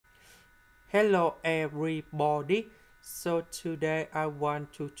Hello everybody. So today I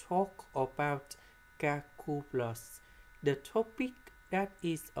want to talk about calculus. The topic that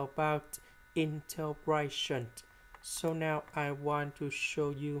is about integration. So now I want to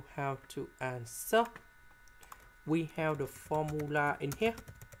show you how to answer. We have the formula in here.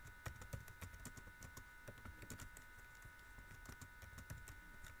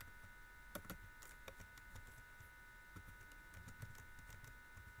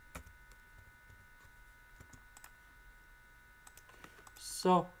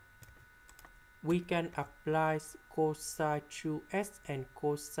 So we can apply cos2x and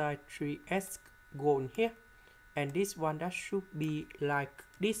cos3x go in here, and this one that should be like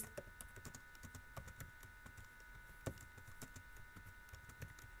this.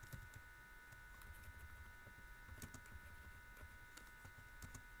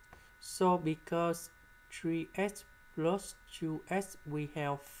 So because 3x plus 2x we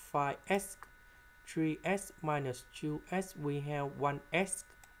have 5x, 3x minus 2x we have 1x.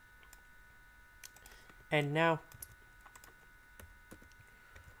 And now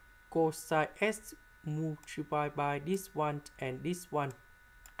cosine x multiplied by this one and this one.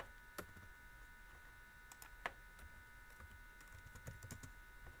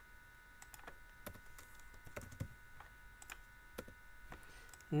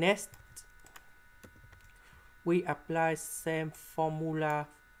 Next, we apply same formula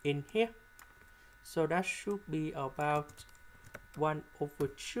in here. So that should be about 1 over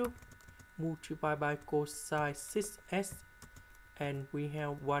 2 multiplied by cosine 6x, and we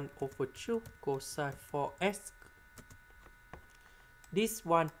have 1 over 2 cosine 4x. This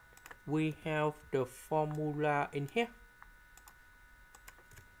one we have the formula in here.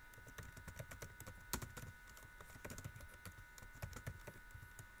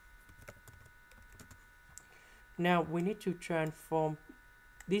 Now we need to transform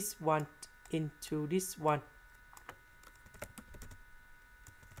this one into this one.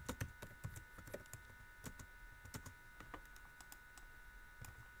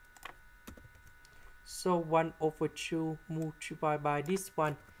 So 1 over 2 multiplied by this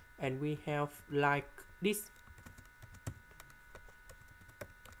one, and we have like this.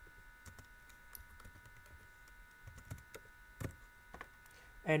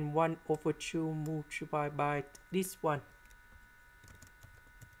 And 1 over 2 multiplied by this one.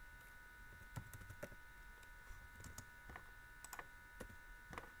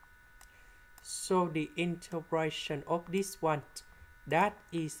 So the integration of this one, that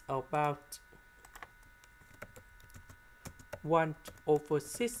is about 1 over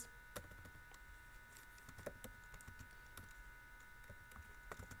 6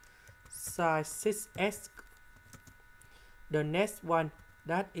 sine 6x. The next one,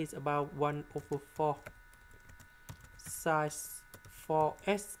 that is about 1 over 4 sine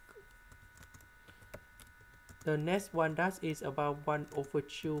 4x. The next one, that is about 1 over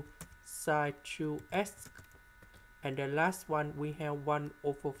 2 sine 2x. And the last one, we have 1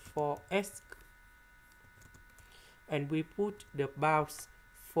 over 4x. And we put the bounds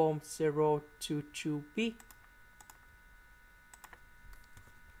from 0 to 2b.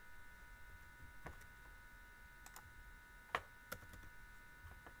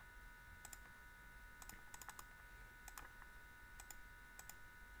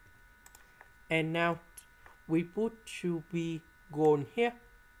 And now we put 2b gone here,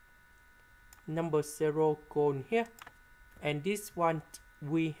 number 0 gone here, and this one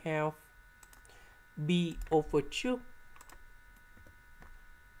we have b over 2.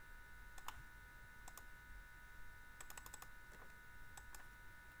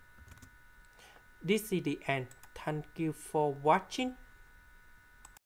 This is the end. Thank you for watching.